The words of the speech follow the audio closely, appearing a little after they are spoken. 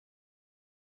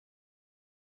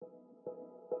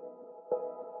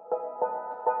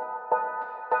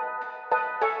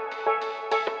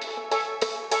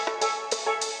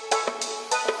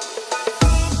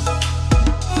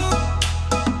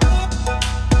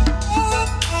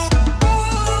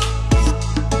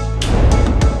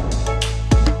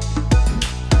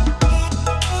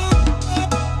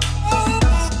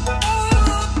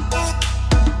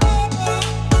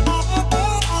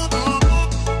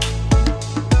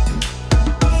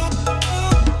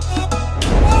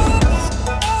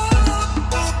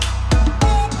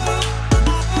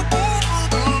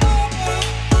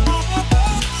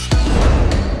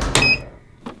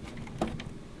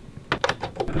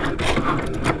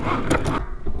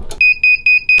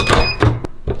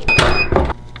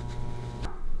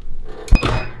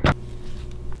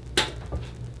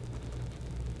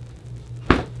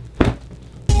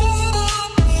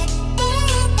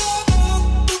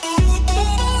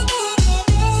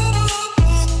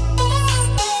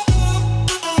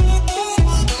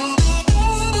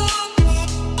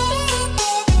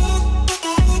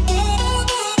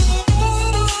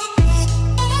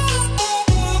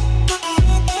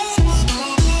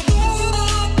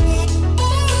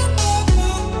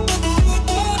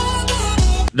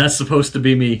That's supposed to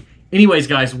be me. Anyways,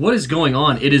 guys, what is going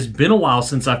on? It has been a while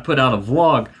since I've put out a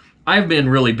vlog. I've been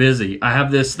really busy. I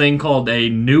have this thing called a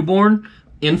newborn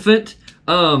infant.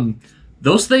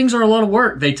 Those things are a lot of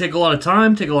work. They take a lot of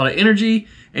time, take a lot of energy,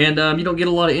 and you don't get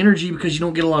a lot of energy because you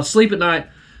don't get a lot of sleep at night.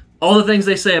 All the things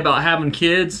they say about having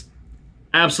kids,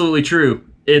 absolutely true.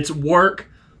 It's work,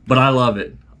 but I love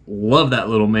it. Love that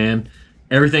little man.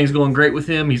 Everything's going great with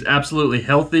him. He's absolutely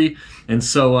healthy. And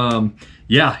so,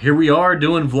 yeah, here we are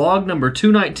doing vlog number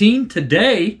 219.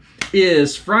 Today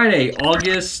is Friday,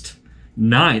 August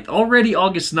 9th. Already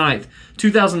August 9th,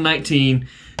 2019.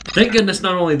 Thank goodness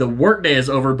not only the work day is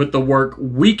over, but the work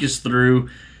week is through.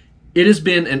 It has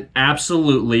been an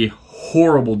absolutely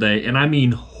horrible day, and I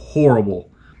mean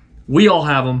horrible. We all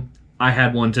have them. I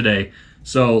had one today.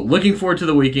 So looking forward to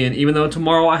the weekend, even though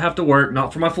tomorrow I have to work,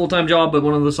 not for my full-time job, but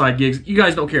one of the side gigs. You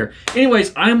guys don't care.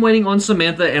 Anyways, I'm waiting on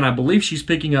Samantha, and I believe she's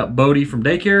picking up Bodhi from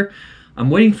daycare. I'm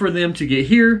waiting for them to get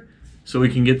here so we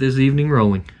can get this evening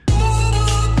rolling.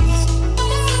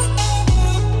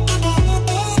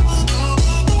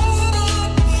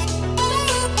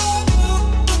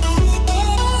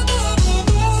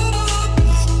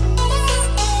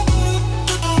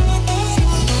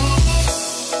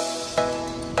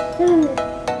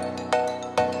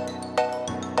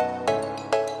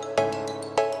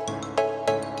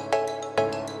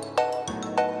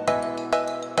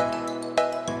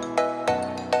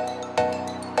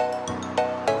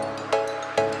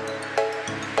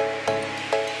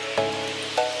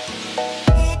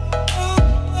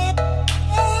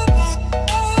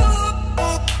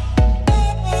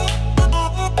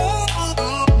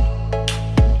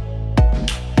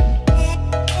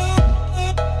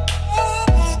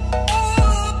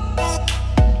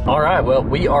 Well,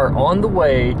 we are on the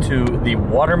way to the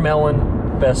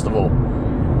Watermelon Festival.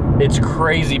 It's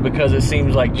crazy because it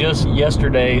seems like just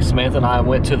yesterday, Samantha and I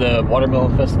went to the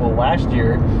Watermelon Festival last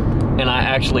year, and I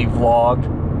actually vlogged.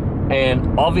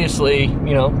 And obviously,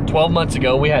 you know, 12 months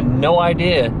ago, we had no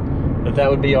idea that that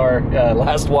would be our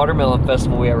last Watermelon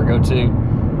Festival we ever go to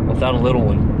without a little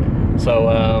one. So,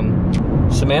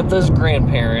 Samantha's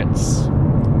grandparents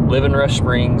live in Rush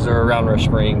Springs or around Rush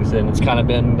Springs, and it's kind of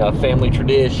been a family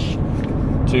tradition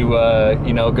to,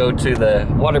 you know, go to the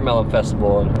Watermelon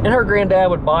Festival. And her granddad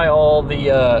would buy all the,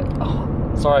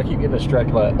 sorry, I keep getting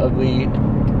distracted by ugly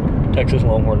Texas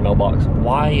Longhorn mailbox.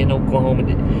 Why in Oklahoma?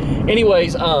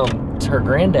 Anyways, her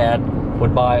granddad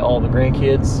would buy all the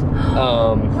grandkids.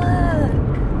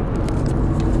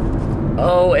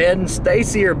 Oh, Ed and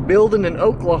Stacy are building in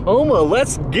Oklahoma.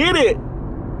 Let's get it.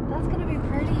 That's gonna be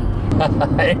pretty.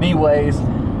 Anyways,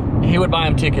 he would buy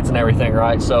them tickets and everything,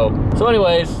 right? So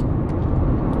anyways,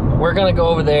 we're gonna go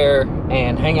over there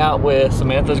and hang out with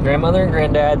Samantha's grandmother and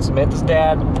granddad, Samantha's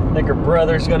dad. I think her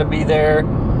brother's gonna be there.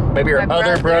 Maybe her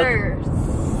other brother.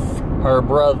 Her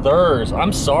brothers.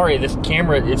 I'm sorry, this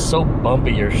camera is so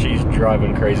bumpy or she's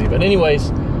driving crazy. But anyways,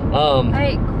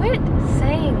 Hey, quit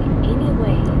saying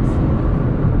anyways.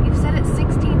 You've said it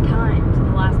 16 times in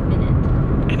the last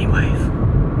minute. Anyways.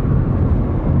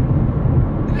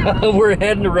 We're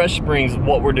heading to Rush Springs,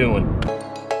 what we're doing.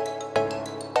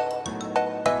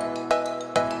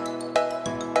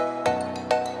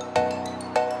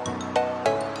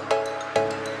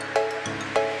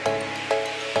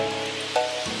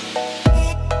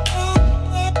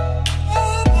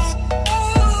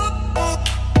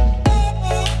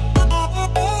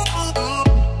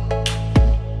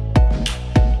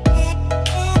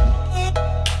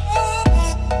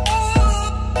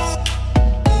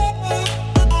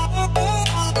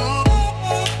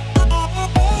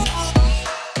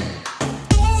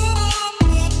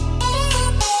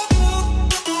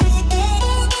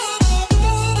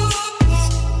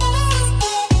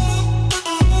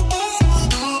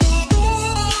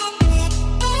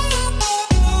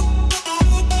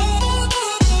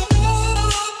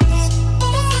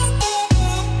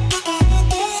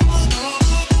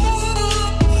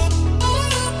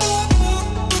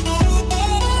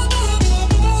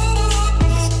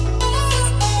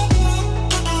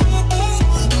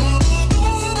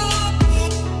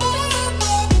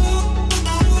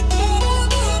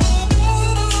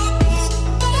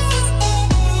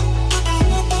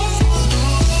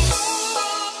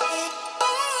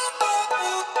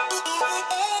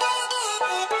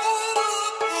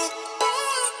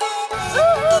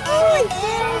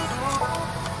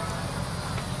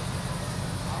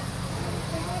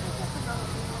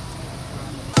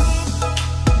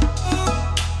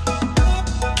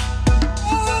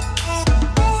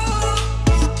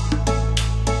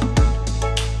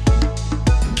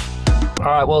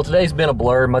 Alright, well today's been a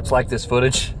blur, much like this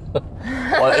footage.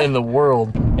 What in the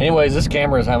world? Anyways, this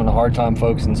camera is having a hard time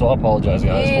focusing, so I apologize,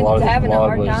 guys. It's a lot of this having a vlog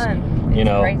hard was, time. you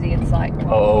know, crazy. It's like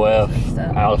OOF,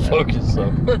 out of focus. So.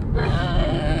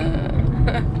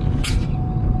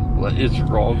 What is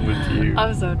wrong with you?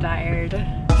 I'm so tired.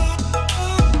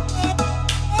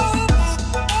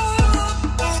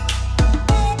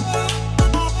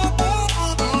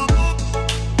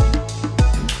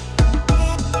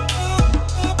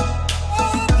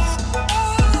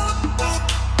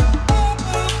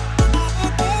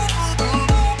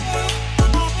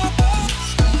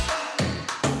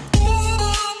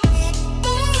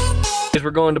 We're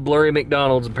going to Blurry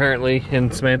McDonald's apparently,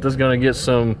 and Samantha's gonna get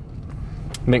some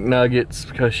McNuggets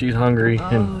because she's hungry.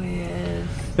 Oh yes.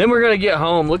 Then we're gonna get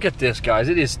home. Look at this, guys.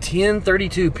 It is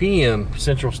 10:32 p.m.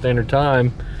 Central Standard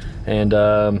Time, and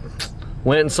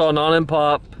went and saw Non and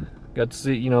Pop. Got to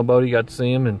see, you know, Bodhi got to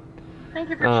see him, and thank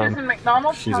you for choosing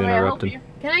McDonald's. She's How may I help interrupting. you?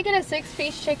 Can I get a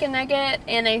 6-piece chicken nugget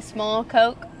and a small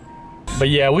Coke? But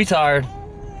yeah, we tired.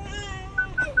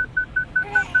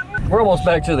 We're almost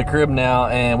back to the crib now,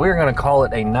 and we're gonna call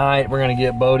it a night. We're gonna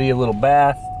get Bodhi a little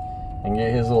bath and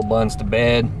get his little buns to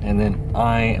bed, and then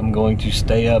I am going to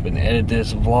stay up and edit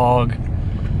this vlog,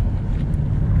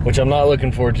 which I'm not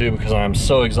looking forward to because I'm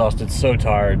so exhausted, so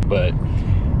tired. But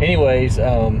anyways,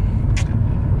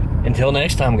 until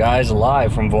next time, guys,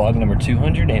 live from vlog number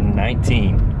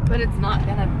 219. But it's not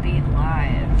gonna be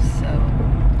live,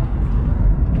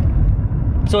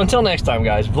 So until next time,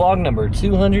 guys, vlog number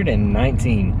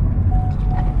 219.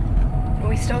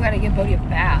 we still gotta give Bodhi a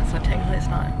bath, so technically it's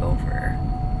not over.